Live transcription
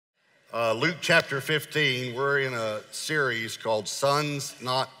Luke chapter 15, we're in a series called Sons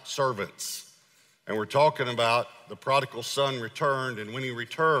Not Servants. And we're talking about the prodigal son returned, and when he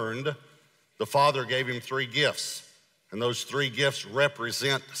returned, the father gave him three gifts. And those three gifts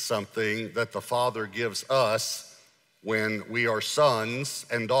represent something that the father gives us when we are sons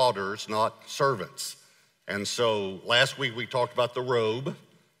and daughters, not servants. And so last week we talked about the robe.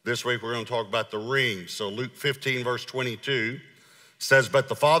 This week we're going to talk about the ring. So Luke 15 verse 22 says, "But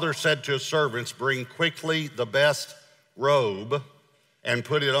the father said to his servants, bring quickly the best robe and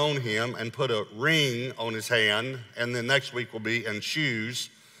put it on him, and put a ring on his hand," and then next week will be, "and shoes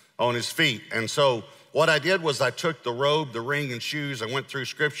on his feet." And so what I did was I took the robe, the ring, and shoes, and went through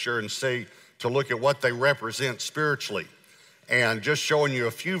scripture and to look at what they represent spiritually. And just showing you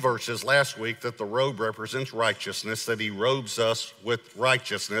a few verses last week that the robe represents righteousness, that he robes us with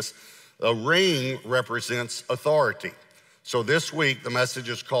righteousness. A ring represents authority. So this week, the message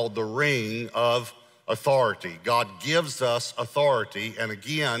is called the ring of authority. God gives us authority. And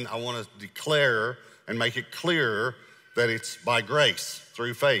again, I want to declare and make it clear that it's by grace,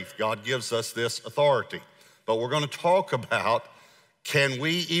 through faith. God gives us this authority. But we're going to talk about, can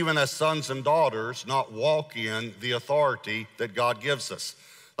we, even as sons and daughters, not walk in the authority that God gives us?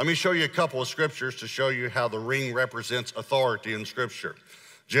 Let me show you a couple of scriptures to show you how the ring represents authority in scripture.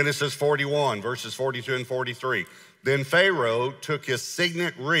 Genesis 41, verses 42 and 43. "Then Pharaoh took his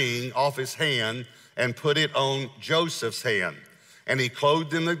signet ring off his hand and put it on Joseph's hand. And he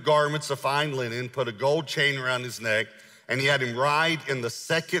clothed him in garments of fine linen, put a gold chain around his neck, and he had him ride in the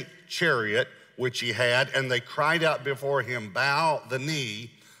second chariot which he had, and they cried out before him, 'Bow the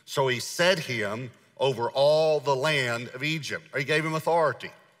knee.' So he set him over all the land of Egypt." He gave him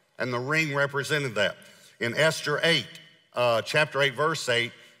authority, and the ring represented that. In Esther 8, chapter 8, verse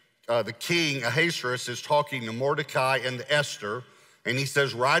 8, the king Ahasuerus is talking to Mordecai and to Esther, and he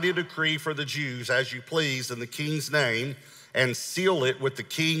says, "Write a decree for the Jews as you please in the king's name, and seal it with the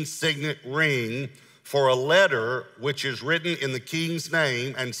king's signet ring. For a letter which is written in the king's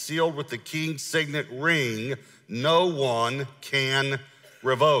name and sealed with the king's signet ring, no one can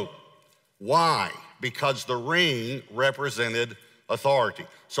revoke." Why? Because the ring represented authority.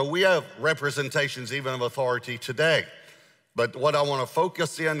 So we have representations even of authority today. But what I want to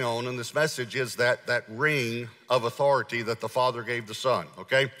focus in on in this message is that ring of authority that the Father gave the Son,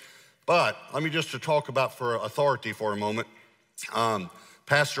 okay? But let me just to talk about for authority for a moment.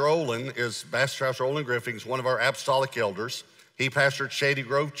 Pastor Olin Griffin is one of our apostolic elders. He pastored Shady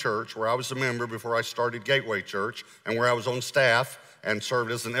Grove Church, where I was a member before I started Gateway Church, and where I was on staff and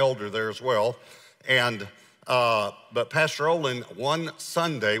served as an elder there as well. But Pastor Olin one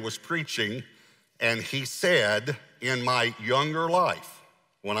Sunday was preaching, and he said, "In my younger life,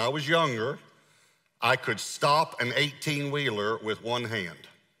 when I was younger, I could stop an 18-wheeler with one hand."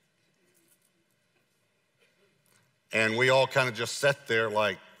 And we all kind of just sat there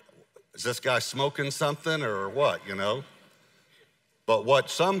like, is this guy smoking something or what, you know? But what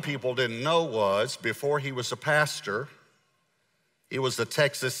some people didn't know was, before he was a pastor, he was a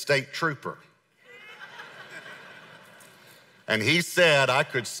Texas state trooper. And he said, "I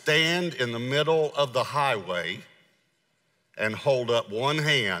could stand in the middle of the highway and hold up one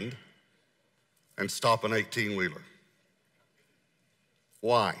hand and stop an 18-wheeler.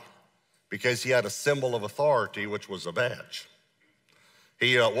 Why? Because he had a symbol of authority, which was a badge.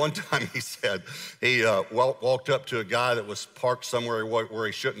 One time he said, he walked up to a guy that was parked somewhere where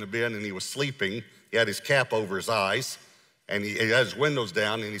he shouldn't have been, and he was sleeping. He had his cap over his eyes, and he had his windows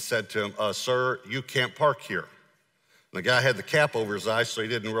down, and he said to him, "Sir, you can't park here." And the guy had the cap over his eyes, so he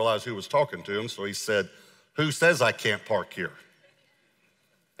didn't realize who was talking to him, so he said, "Who says I can't park here?"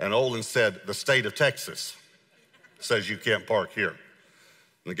 And Olin said, "The state of Texas says you can't park here."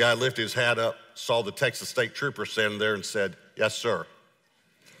 And the guy lifted his hat up, saw the Texas state trooper standing there, and said, "Yes, sir."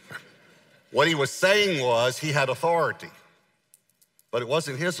 What he was saying was he had authority, but it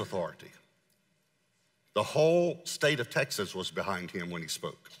wasn't his authority. The whole state of Texas was behind him when he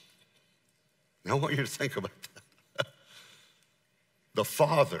spoke. Now I want you to think about that. The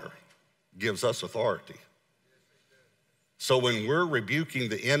Father gives us authority. So when we're rebuking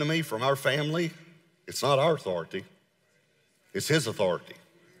the enemy from our family, it's not our authority, it's his authority,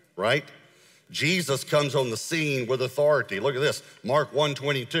 right? Jesus comes on the scene with authority. Look at this, Mark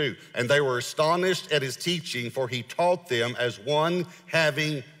 1:22. "And they were astonished at his teaching, for he taught them as one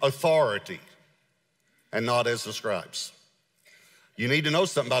having authority, and not as the scribes." You need to know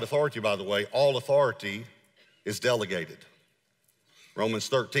something about authority, by the way. All authority is delegated. Romans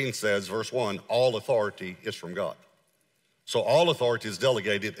 13 says, verse 1, all authority is from God. So all authority is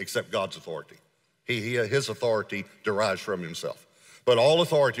delegated except God's authority. His authority derives from himself. But all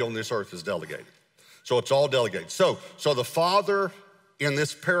authority on this earth is delegated. So it's all delegated. So the Father in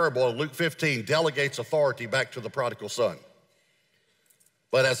this parable of Luke 15 delegates authority back to the prodigal son.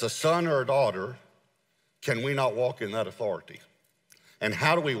 But as a son or a daughter, can we not walk in that authority? And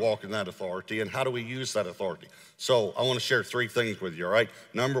how do we walk in that authority, and how do we use that authority? So I want to share 3 things with you, all right?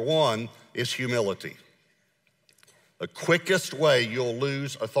 Number 1 is humility. The quickest way you'll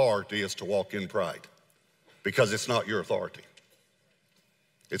lose authority is to walk in pride, because it's not your authority.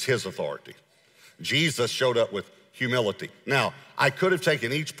 It's his authority. Jesus showed up with humility. Now, I could have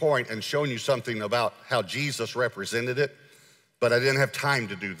taken each point and shown you something about how Jesus represented it, but I didn't have time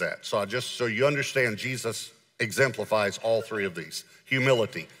to do that. So so you understand, Jesus exemplifies all 3 of these.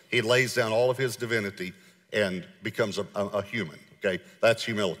 Humility. He lays down all of his divinity and becomes a human, okay? That's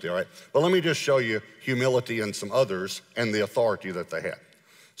humility, all right? But let me just show you humility in some others and the authority that they had.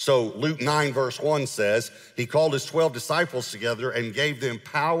 So Luke 9 verse 1 says, he called his 12 disciples together and gave them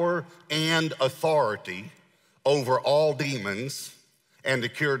power and authority over all demons and to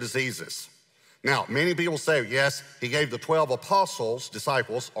cure diseases. Now, many people say, yes, he gave the 12 apostles,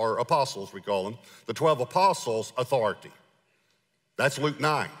 disciples, or apostles we call them, the 12 apostles authority. That's Luke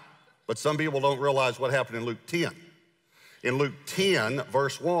 9. But some people don't realize what happened in Luke 10. In Luke 10,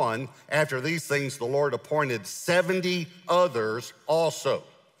 verse 1, after these things, the Lord appointed 70 others also.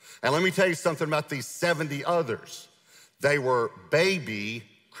 And let me tell you something about these 70 others. They were baby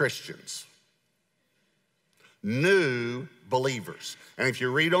Christians, new believers. And if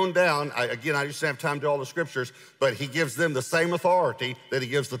you read on down, I just don't have time to do all the scriptures, but he gives them the same authority that he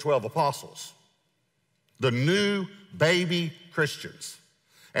gives the 12 apostles. The new baby Christians.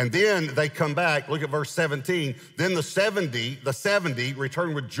 And then they come back, look at verse 17. Then the 70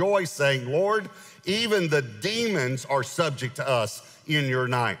 return with joy, saying, Lord, even the demons are subject to us in your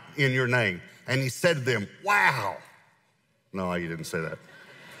name. And he said to them, wow. No, you didn't say that.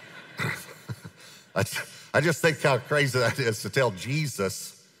 I just think how crazy that is to tell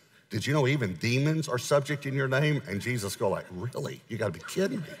Jesus, did you know even demons are subject in your name? And Jesus go like, really? You gotta be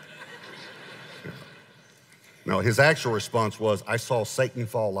kidding me. No, his actual response was, I saw Satan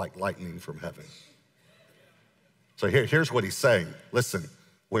fall like lightning from heaven. So here's what he's saying. Listen,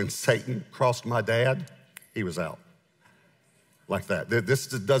 when Satan crossed my dad, he was out. Like that. This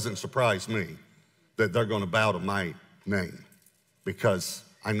doesn't surprise me that they're gonna bow to my name, because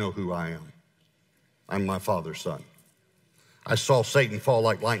I know who I am. I'm my Father's son. I saw Satan fall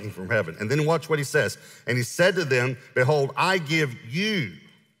like lightning from heaven. And then watch what he says. And he said to them, behold, I give you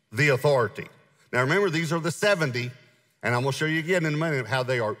the authority. Now remember, these are the 70, and I'm gonna show you again in a minute how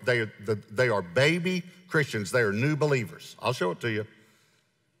they are baby Christians. They are new believers. I'll show it to you.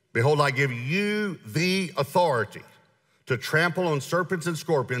 Behold, I give you the authority to trample on serpents and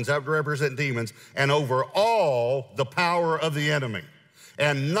scorpions, that would represent demons, and over all the power of the enemy.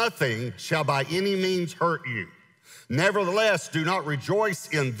 And nothing shall by any means hurt you. Nevertheless, do not rejoice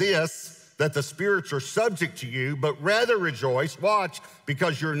in this, that the spirits are subject to you, but rather rejoice, watch,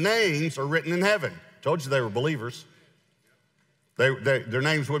 because your names are written in heaven. Told you they were believers. Their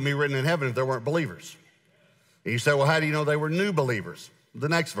names wouldn't be written in heaven if they weren't believers. And you say, well, how do you know they were new believers? The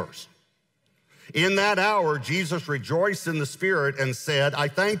next verse. In that hour, Jesus rejoiced in the Spirit and said, I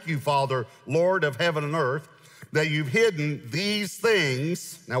thank you, Father, Lord of heaven and earth, that you've hidden these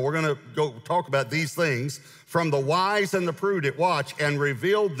things, now we're gonna go talk about these things, from the wise and the prudent, watch, and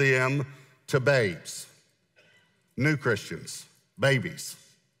revealed them to babes. New Christians, babies.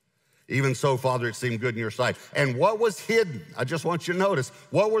 Even so, Father, it seemed good in your sight. And what was hidden? I just want you to notice,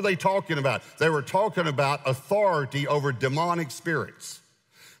 what were they talking about? They were talking about authority over demonic spirits.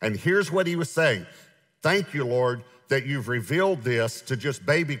 And here's what he was saying. Thank you, Lord, that you've revealed this to just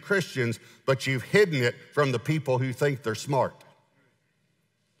baby Christians, but you've hidden it from the people who think they're smart.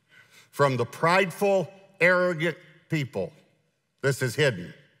 From the prideful, arrogant people, this is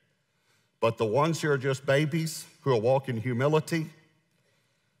hidden. But the ones who are just babies, who will walk in humility,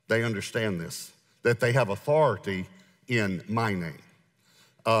 they understand this, that they have authority in my name.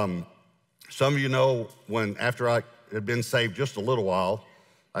 Some of you know after I had been saved just a little while,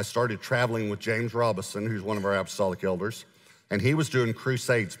 I started traveling with James Robinson, who's one of our apostolic elders, and he was doing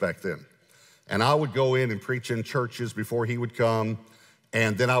crusades back then. And I would go in and preach in churches before he would come,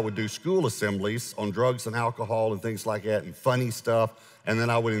 and then I would do school assemblies on drugs and alcohol and things like that and funny stuff. And then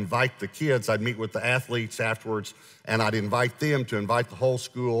I would invite the kids. I'd meet with the athletes afterwards, and I'd invite them to invite the whole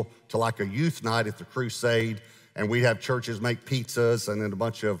school to like a youth night at the crusade. And we'd have churches make pizzas, and then a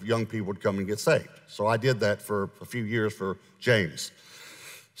bunch of young people would come and get saved. So I did that for a few years for James.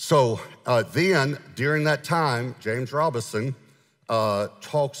 So then, during that time, James Robinson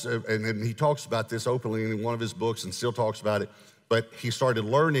talks, and he talks about this openly in one of his books and still talks about it, but he started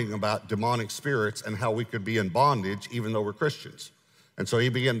learning about demonic spirits and how we could be in bondage even though we're Christians. And so he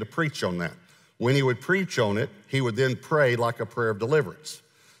began to preach on that. When he would preach on it, he would then pray like a prayer of deliverance.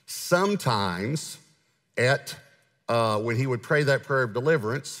 Sometimes when he would pray that prayer of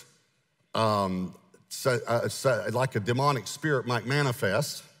deliverance, like a demonic spirit might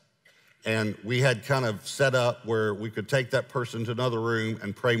manifest, and we had kind of set up where we could take that person to another room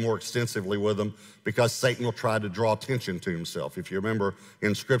and pray more extensively with them, because Satan will try to draw attention to himself. If you remember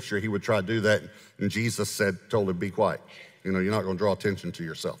in Scripture, he would try to do that, and Jesus told him, be quiet. You know, you're not going to draw attention to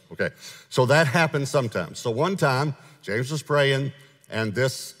yourself, okay? So that happens sometimes. So one time, James was praying, and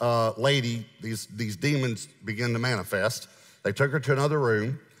this lady, these demons began to manifest. They took her to another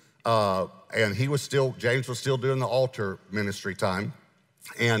room, and James was still doing the altar ministry time,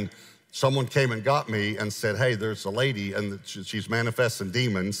 and someone came and got me and said, hey, there's a lady, and she's manifesting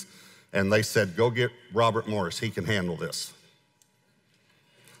demons, and they said, go get Robert Morris, he can handle this.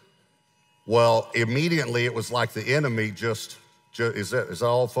 Well, immediately it was like the enemy is that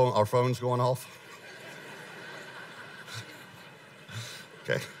all our phones going off?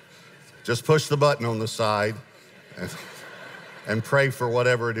 Okay, just push the button on the side and pray for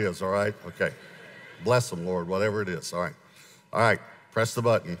whatever it is, all right? Okay, bless them, Lord, whatever it is, all right, press the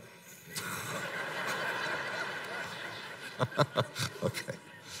button. Okay,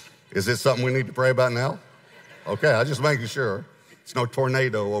 is it something we need to pray about now? Okay, I'm just making sure. It's no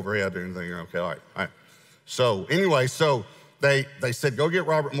tornado overhead or anything. Okay, all right. So anyway, they said, go get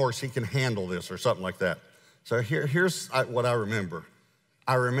Robert Morris, he can handle this, or something like that. So here's what I remember.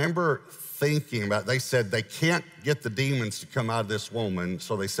 I remember thinking about, they said they can't get the demons to come out of this woman,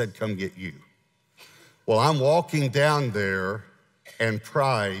 so they said, come get you. Well, I'm walking down there, and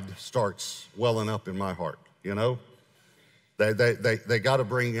pride starts welling up in my heart, you know? They got to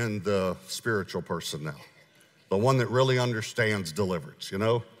bring in the spiritual person now, the one that really understands deliverance, you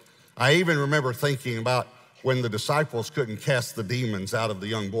know? I even remember thinking about when the disciples couldn't cast the demons out of the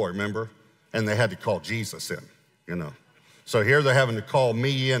young boy, remember? And they had to call Jesus in, you know? So here they're having to call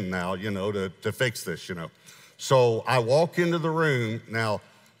me in now, you know, to fix this, you know? So I walk into the room. Now,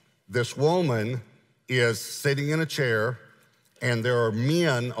 this woman is sitting in a chair, and there are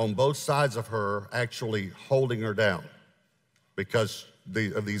men on both sides of her actually holding her down because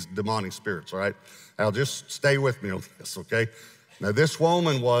of these demonic spirits, all right? Now, just stay with me on this, okay? Now, this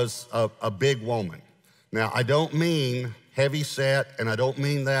woman was a big woman. Now, I don't mean heavy set, and I don't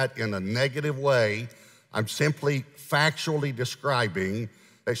mean that in a negative way. I'm simply factually describing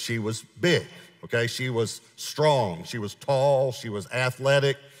that she was big, okay? She was strong, she was tall, she was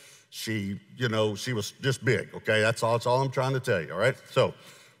athletic, she was just big, okay? That's all I'm trying to tell you, all right? So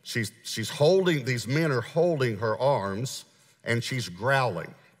she's holding, these men are holding her arms, and she's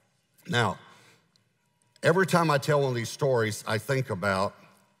growling. Now, every time I tell one of these stories, I think about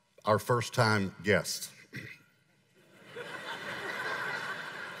our first time guest.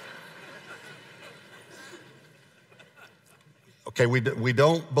 Okay, we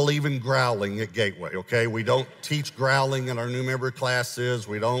don't believe in growling at Gateway, okay? We don't teach growling in our new member classes.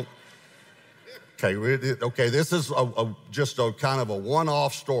 We don't. Okay, this is just a kind of a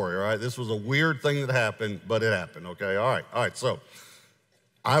one-off story, all right? This was a weird thing that happened, but it happened, okay? All right, so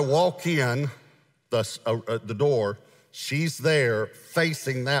I walk in the door. She's there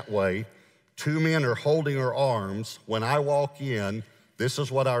facing that way. Two men are holding her arms. When I walk in, this is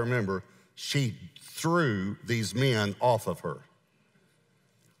what I remember. She threw these men off of her.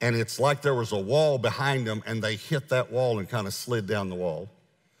 And it's like there was a wall behind them, and they hit that wall and kind of slid down the wall.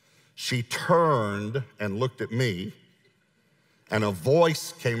 She turned and looked at me, and a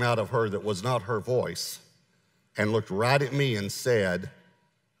voice came out of her that was not her voice, and looked right at me and said,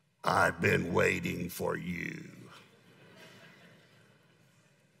 I've been waiting for you.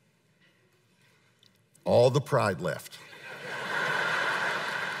 All the pride left.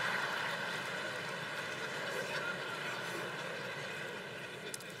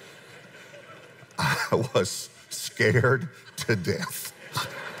 I was scared to death.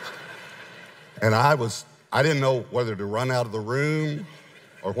 And I didn't know whether to run out of the room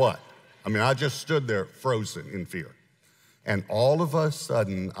or what. I mean, I just stood there frozen in fear. And all of a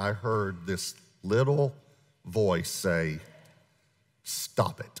sudden, I heard this little voice say,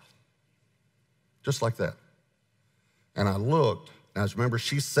 stop it. Just like that. And I looked, and I remember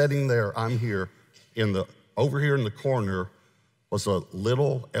she's sitting there, I'm here, over here in the corner was a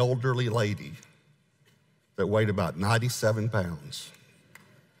little elderly lady that weighed about 97 pounds.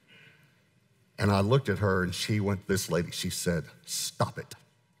 And I looked at her, and she said, stop it.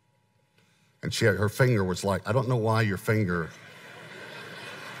 And her finger was like, I don't know why your finger,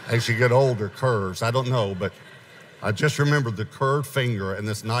 as you get older, curves. I don't know, but I just remember the curved finger and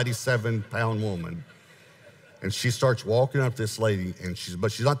this 97-pound woman. And she starts walking up to this lady,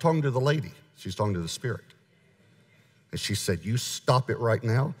 but she's not talking to the lady. She's talking to the Spirit. And she said, you stop it right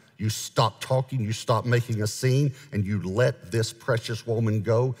now. You stop talking. You stop making a scene. And you let this precious woman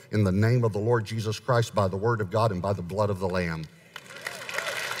go in the name of the Lord Jesus Christ by the word of God and by the blood of the Lamb.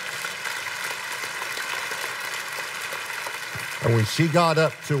 And when she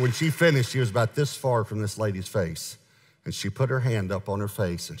finished, she was about this far from this lady's face. And she put her hand up on her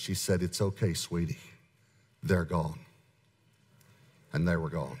face and she said, it's okay, sweetie. They're gone. And they were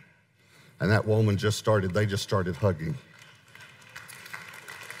gone. And that woman they just started hugging.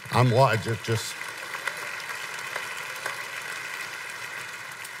 And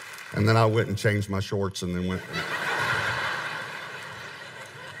then I went and changed my shorts and then went.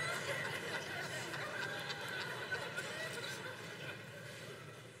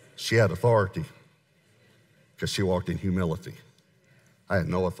 She had authority because she walked in humility. I had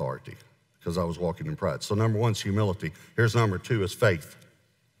no authority because I was walking in pride. So number one is humility. Here's number two is faith.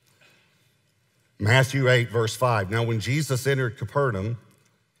 Matthew 8, verse 5. Now when Jesus entered Capernaum,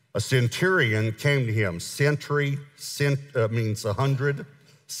 a centurion came to him. Means 100.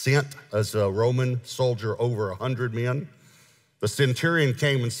 Cent as a Roman soldier over 100 men. The centurion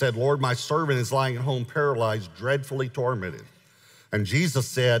came and said, Lord, my servant is lying at home paralyzed, dreadfully tormented. And Jesus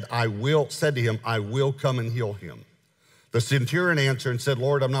said to him, I will come and heal him. The centurion answered and said,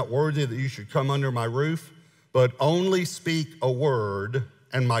 Lord, I'm not worthy that you should come under my roof, but only speak a word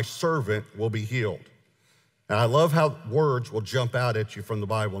and my servant will be healed. And I love how words will jump out at you from the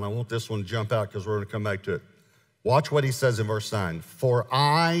Bible, and I want this one to jump out because we're going to come back to it. Watch what he says in verse 9. For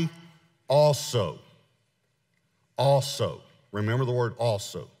I also, remember the word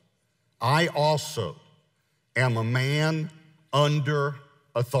also, I also am a man under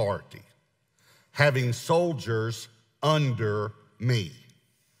authority, having soldiers under me.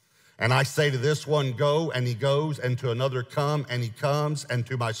 And I say to this one, go, and he goes, and to another, come, and he comes, and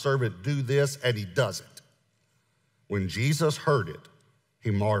to my servant, do this, and he does it. When Jesus heard it,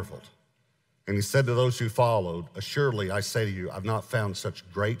 he marveled. And he said to those who followed, assuredly, I say to you, I've not found such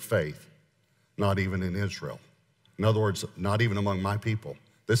great faith, not even in Israel. In other words, not even among my people.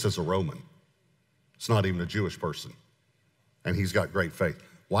 This is a Roman. It's not even a Jewish person. And he's got great faith.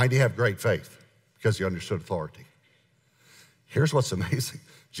 Why do you have great faith? Because he understood authority. Here's what's amazing.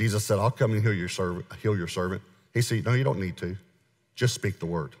 Jesus said, I'll come and heal your servant. He said, no, you don't need to. Just speak the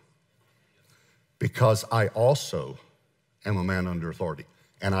word. Because I also am a man under authority,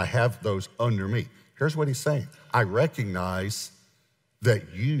 and I have those under me. Here's what he's saying. I recognize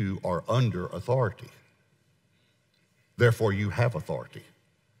that you are under authority. Therefore, you have authority.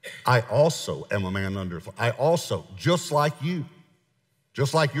 I also am a man under authority. I also, just like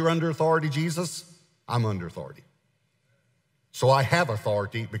you're under authority, Jesus, I'm under authority. So I have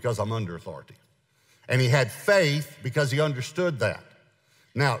authority because I'm under authority. And he had faith because he understood that.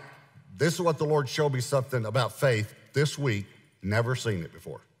 Now, this is what the Lord showed me something about faith this week. Never seen it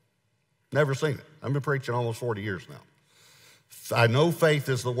before. Never seen it. I've been preaching almost 40 years now. I know faith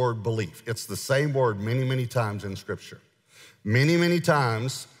is the word belief. It's the same word many, many times in Scripture. Many, many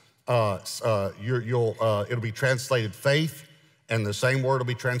times it'll be translated faith, and the same word will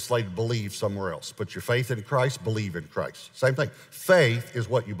be translated believe somewhere else. Put your faith in Christ, believe in Christ. Same thing. Faith is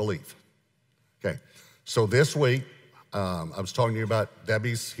what you believe. Okay. So this week, I was talking to you about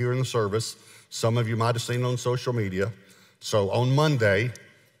Debbie's here in the service. Some of you might have seen it on social media. So on Monday,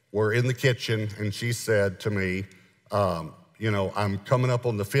 we're in the kitchen, and she said to me, I'm coming up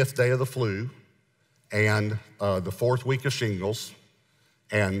on the 5th day of the flu and the 4th week of shingles.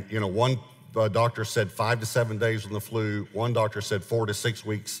 And, one doctor said 5 to 7 days on the flu. One doctor said 4 to 6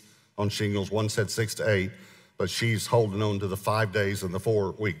 weeks on shingles. One said 6 to 8. But she's holding on to the 5 days and the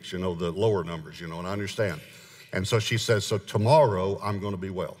 4 weeks, the lower numbers, and I understand. And so she says, so tomorrow I'm going to be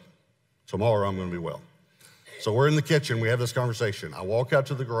well. Tomorrow I'm going to be well. So we're in the kitchen. We have this conversation. I walk out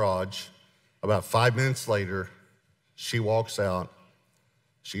to the garage. About 5 minutes later, she walks out.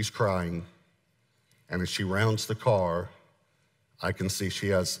 She's crying. And as she rounds the car, I can see she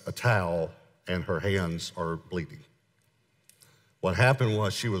has a towel and her hands are bleeding. What happened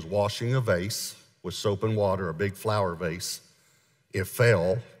was she was washing a vase with soap and water, a big flower vase. It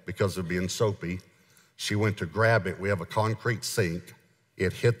fell because of being soapy. She went to grab it. We have a concrete sink.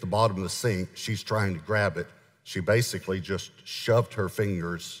 It hit the bottom of the sink. She's trying to grab it. She basically just shoved her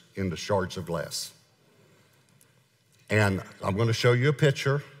fingers into shards of glass. And I'm going to show you a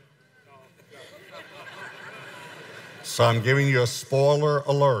picture. So I'm giving you a spoiler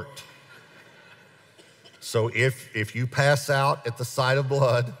alert. So if you pass out at the sight of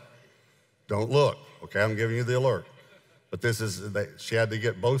blood, don't look, okay? I'm giving you the alert. But she had to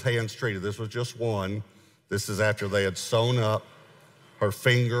get both hands treated. This was just one. This is after they had sewn up her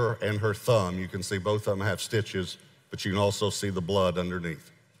finger and her thumb. You can see both of them have stitches, but you can also see the blood underneath.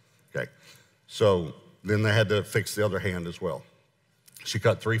 Okay, so then they had to fix the other hand as well. She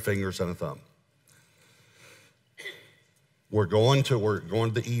cut 3 fingers and a thumb. We're going to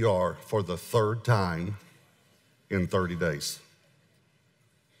the ER for the 3rd time in 30 days.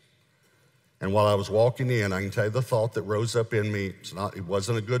 And while I was walking in, I can tell you the thought that rose up in me. It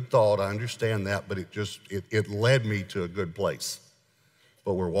wasn't a good thought, I understand that, but it led me to a good place.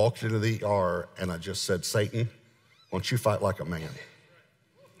 But we're walking into the ER, and I just said, Satan, why don't you fight like a man?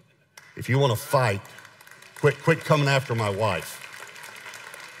 If you want to fight, quit coming after my wife.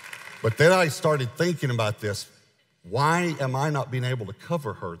 But then I started thinking about this. Why am I not being able to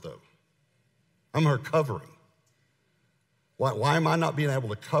cover her, though? I'm her covering. Why am I not being able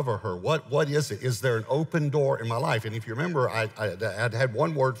to cover her? What is it? Is there an open door in my life? And if you remember, I had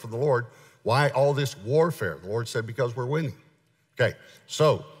one word from the Lord. Why all this warfare? The Lord said, because we're winning. Okay,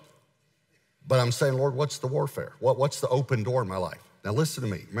 so, but I'm saying, Lord, what's the warfare? What's the open door in my life? Now listen to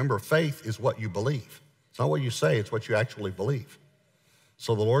me. Remember, faith is what you believe. It's not what you say, it's what you actually believe.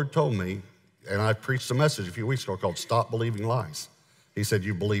 So the Lord told me, and I preached a message a few weeks ago called Stop Believing Lies. He said,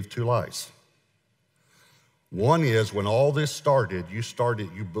 you believe 2 lies. One is when all this started, you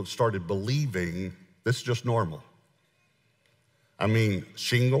started believing this is just normal. I mean,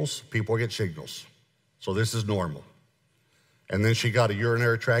 shingles, people get shingles. So this is normal. And then she got a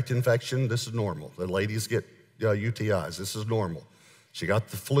urinary tract infection. This is normal. The ladies get UTIs. This is normal. She got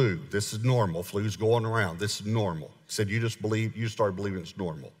the flu. This is normal. Flu's going around. This is normal. He said, you started believing it's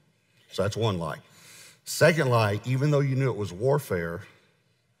normal. So that's one lie. Second lie, even though you knew it was warfare,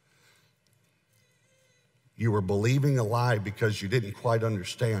 you were believing a lie because you didn't quite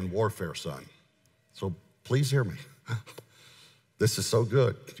understand warfare, son. So please hear me. This is so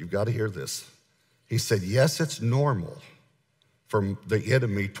good. You've got to hear this. He said, yes, it's normal for the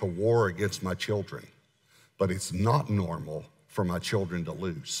enemy to war against my children, but it's not normal for my children to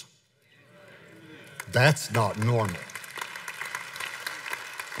lose. That's not normal.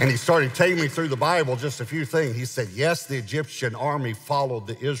 And he started taking me through the Bible, just a few things. He said, yes, the Egyptian army followed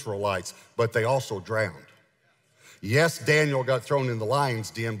the Israelites, but they also drowned. Yes, Daniel got thrown in the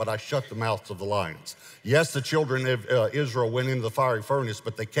lion's den, but I shut the mouths of the lions. Yes, the children of Israel went into the fiery furnace,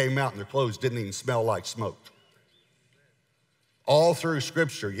 but they came out and their clothes didn't even smell like smoke. All through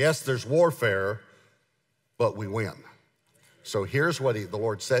Scripture, yes, there's warfare, but we win. So here's what the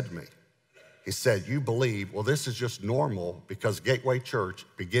Lord said to me. He said, you believe, well, this is just normal because Gateway Church,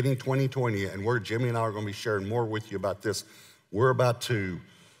 beginning 2020, and Jimmy and I are going to be sharing more with you about this. We're about to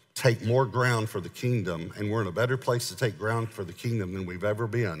take more ground for the kingdom, and we're in a better place to take ground for the kingdom than we've ever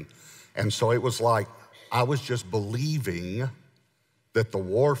been. And so it was like I was just believing that the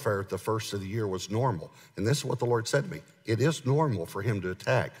warfare at the first of the year was normal. And this is what the Lord said to me. It is normal for him to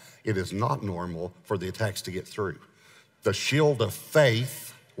attack. It is not normal for the attacks to get through. The shield of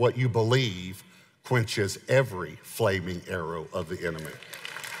faith, what you believe, quenches every flaming arrow of the enemy.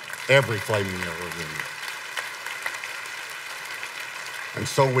 Every flaming arrow of the enemy. And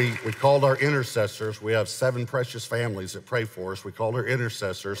so we called our intercessors. We have 7 precious families that pray for us. We called our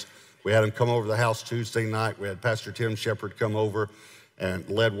intercessors. We had them come over to the house Tuesday night. We had Pastor Tim Shepard come over and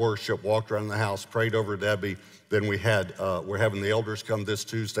led worship, walked around the house, prayed over Debbie. Then we're having the elders come this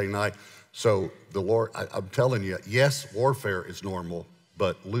Tuesday night. So the Lord, I'm telling you, yes, warfare is normal,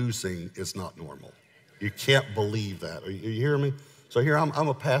 but losing is not normal. You can't believe that. You hear me? So here I'm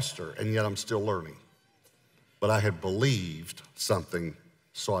a pastor, and yet I'm still learning. But I had believed something,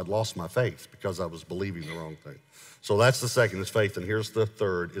 so I'd lost my faith because I was believing the wrong thing. So that's the second is faith, and here's the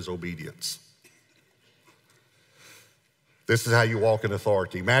third is obedience. This is how you walk in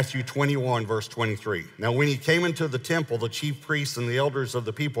authority. Matthew 21, verse 23. Now, when he came into the temple, the chief priests and the elders of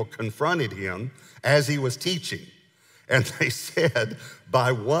the people confronted him as he was teaching. And they said,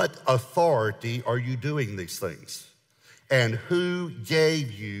 by what authority are you doing these things? And who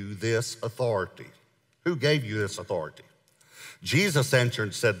gave you this authority? Who gave you this authority? Jesus answered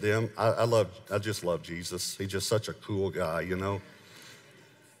and said to them, I just love Jesus. He's just such a cool guy, you know.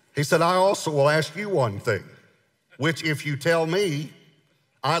 He said, I also will ask you one thing, which if you tell me,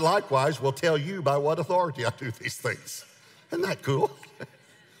 I likewise will tell you by what authority I do these things. Isn't that cool?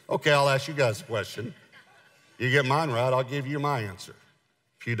 Okay, I'll ask you guys a question. You get mine right, I'll give you my answer.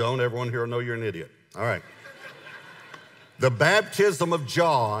 If you don't, everyone here will know you're an idiot. All right. The baptism of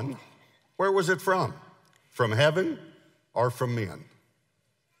John, where was it from? From heaven or from men?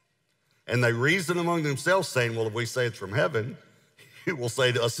 And they reasoned among themselves, saying, well, if we say it's from heaven, he will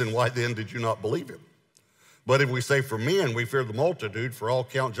say to us, and why then did you not believe him? But if we say for men, we fear the multitude, for all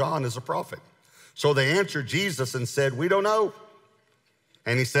count John as a prophet. So they answered Jesus and said, we don't know.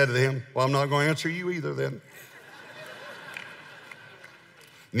 And he said to them, well, I'm not going to answer you either then.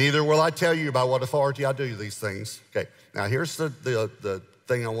 Neither will I tell you by what authority I do these things. Okay, now here's the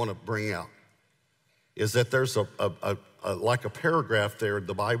thing I want to bring out, is that there's like a paragraph there in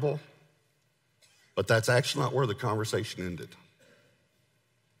the Bible, but that's actually not where the conversation ended.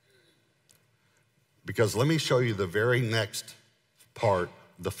 Because let me show you the very next part,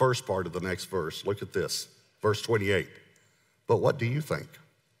 the first part of the next verse. Look at this, verse 28. But what do you think?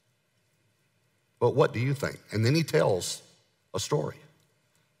 But what do you think? And then he tells a story.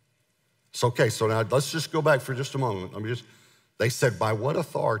 It's okay, so now let's just go back for just a moment. They said, by what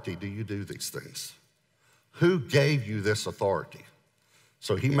authority do you do these things? Who gave you this authority?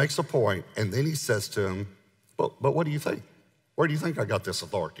 So he makes a point, and then he says to him, but what do you think? Where do you think I got this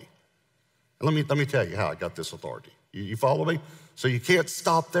authority? And let me tell you how I got this authority. You follow me? So you can't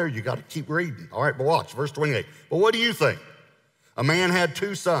stop there. You got to keep reading. All right, but watch, verse 28. But what do you think? A man had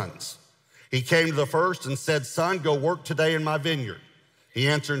 2 sons. He came to the first and said, son, go work today in my vineyard. He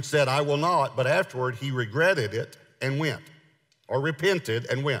answered and said, I will not. But afterward, he regretted it and went, or repented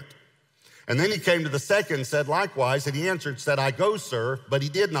and went. And then he came to the second and said likewise, and he answered and said, I go, sir, but he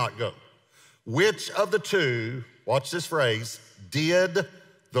did not go. Which of the 2, watch this phrase, did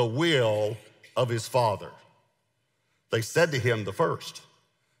the will of his father? They said to him, the first.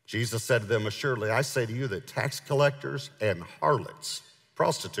 Jesus said to them, assuredly, I say to you that tax collectors and harlots,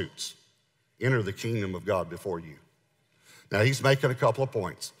 prostitutes, enter the kingdom of God before you. Now, he's making a couple of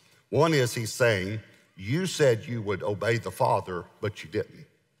points. One is he's saying, you said you would obey the Father, but you didn't.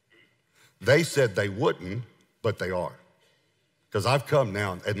 They said they wouldn't, but they are. Because I've come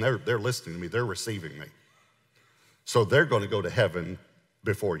now, and they're listening to me. They're receiving me. So they're going to go to heaven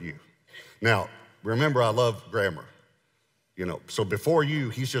before you. Now, remember, I love grammar. So before you,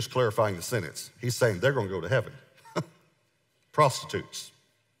 he's just clarifying the sentence. He's saying they're going to go to heaven. Prostitutes,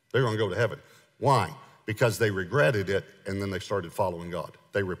 they're going to go to heaven. Why? Because they regretted it, and then they started following God.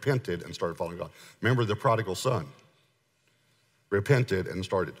 They repented and started following God. Remember the prodigal son? Repented and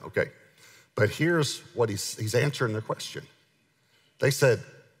started, okay. But here's what he's answering their question. They said,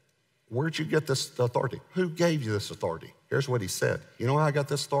 where'd you get this authority? Who gave you this authority? Here's what he said. You know how I got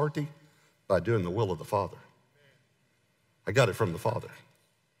this authority? By doing the will of the Father. I got it from the Father.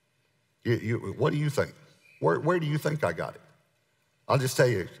 What do you think? Where do you think I got it? I'll just tell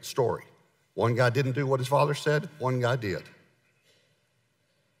you a story. One guy didn't do what his father said. One guy did.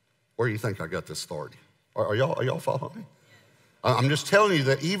 Where do you think I got this authority? Are y'all following me? I'm just telling you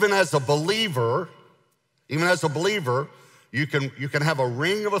that even as a believer, you can have a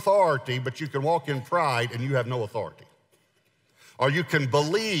ring of authority, but you can walk in pride and you have no authority. Or you can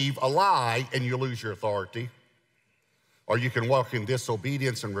believe a lie and you lose your authority. Or you can walk in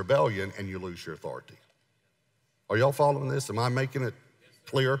disobedience and rebellion and you lose your authority. Are y'all following this? Am I making it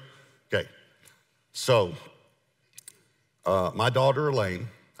clear? Okay. So, my daughter Elaine,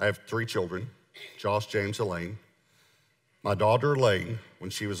 I have 3 children, Josh, James, Elaine. My daughter Elaine, when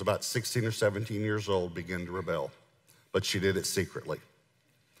she was about 16 or 17 years old, began to rebel, but she did it secretly.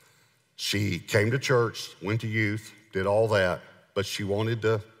 She came to church, went to youth, did all that, but she wanted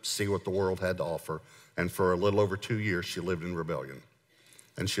to see what the world had to offer. And for a little over 2 years, she lived in rebellion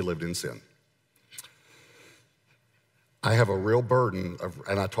and she lived in sin. I have a real burden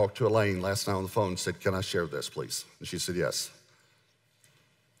and I talked to Elaine last night on the phone and said, can I share this, please? And she said, yes.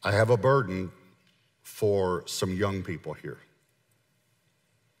 I have a burden for some young people here.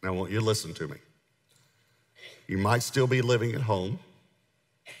 Now, I want you to listen to me. You might still be living at home,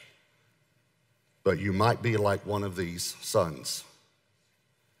 but you might be like one of these sons.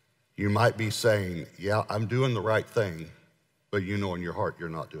 You might be saying, yeah, I'm doing the right thing, but you know in your heart you're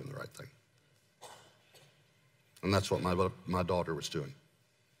not doing the right thing. And that's what my daughter was doing.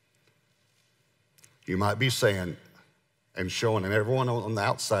 You might be saying and showing, and everyone on the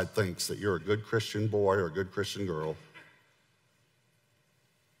outside thinks that you're a good Christian boy or a good Christian girl,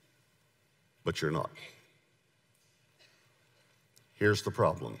 but you're not. Here's the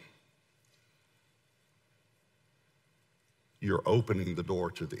problem. You're opening the door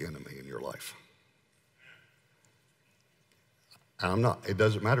to the enemy in your life. It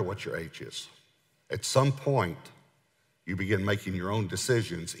doesn't matter what your age is. At some point, you begin making your own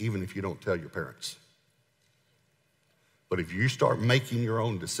decisions, even if you don't tell your parents. But if you start making your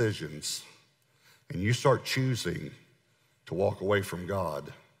own decisions and you start choosing to walk away from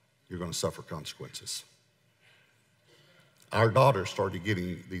God, you're going to suffer consequences. Our daughter started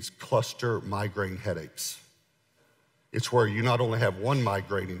getting these cluster migraine headaches. It's where you not only have one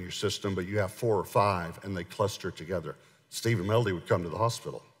migraine in your system, but you have 4 or 5, and they cluster together. Steve and Melody would come to the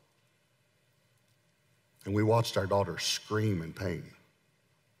hospital, and we watched our daughter scream in pain,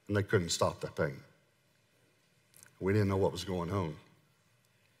 and they couldn't stop that pain. We didn't know what was going on.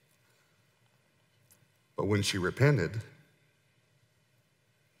 But when she repented,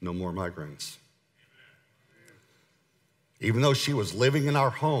 no more migraines. Even though she was living in our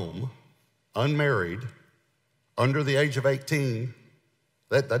home, unmarried, under the age of 18,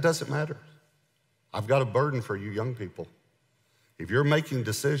 that doesn't matter. I've got a burden for you young people. If you're making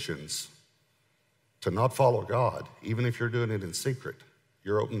decisions to not follow God, even if you're doing it in secret,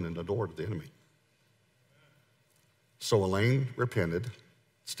 you're opening the door to the enemy. So Elaine repented.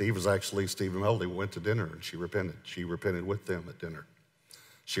 Steve and Melody went to dinner, and she repented. She repented with them at dinner.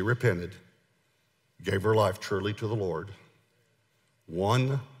 She repented, gave her life truly to the Lord.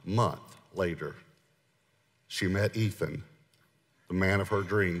 1 month later, she met Ethan, the man of her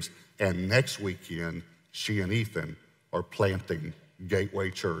dreams, and next weekend, she and Ethan are planting Gateway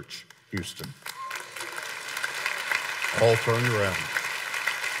Church, Houston. All turned around.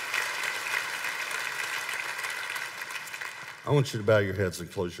 I want you to bow your heads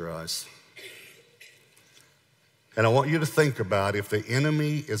and close your eyes. And I want you to think about, if the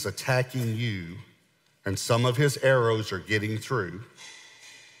enemy is attacking you and some of his arrows are getting through,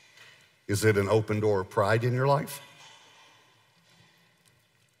 is it an open door of pride in your life?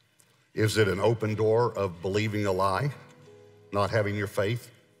 Is it an open door of believing a lie, not having your faith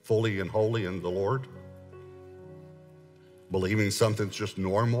fully and wholly in the Lord? Believing something's just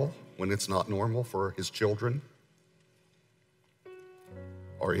normal when it's not normal for his children?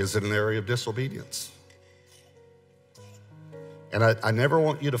 Or is it an area of disobedience? And I never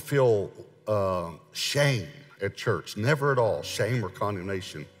want you to feel shame at church, never at all, shame or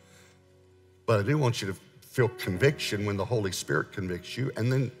condemnation. But I do want you to feel conviction when the Holy Spirit convicts you,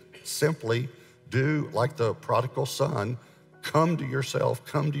 and then simply do like the prodigal son, come to yourself,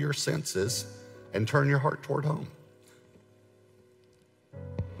 come to your senses, and turn your heart toward home.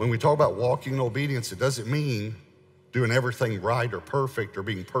 When we talk about walking in obedience, it doesn't mean doing everything right or perfect or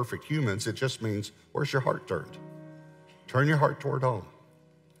being perfect humans. It just means, where's your heart turned? Turn your heart toward home.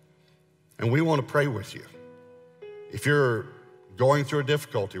 And we want to pray with you. If you're going through a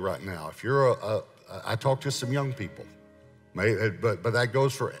difficulty right now, if you're I talk to some young people, but that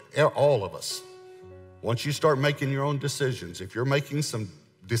goes for all of us. Once you start making your own decisions, if you're making some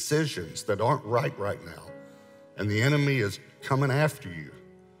decisions that aren't right now, and the enemy is coming after you,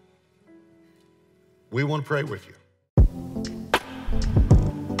 we want to pray with you.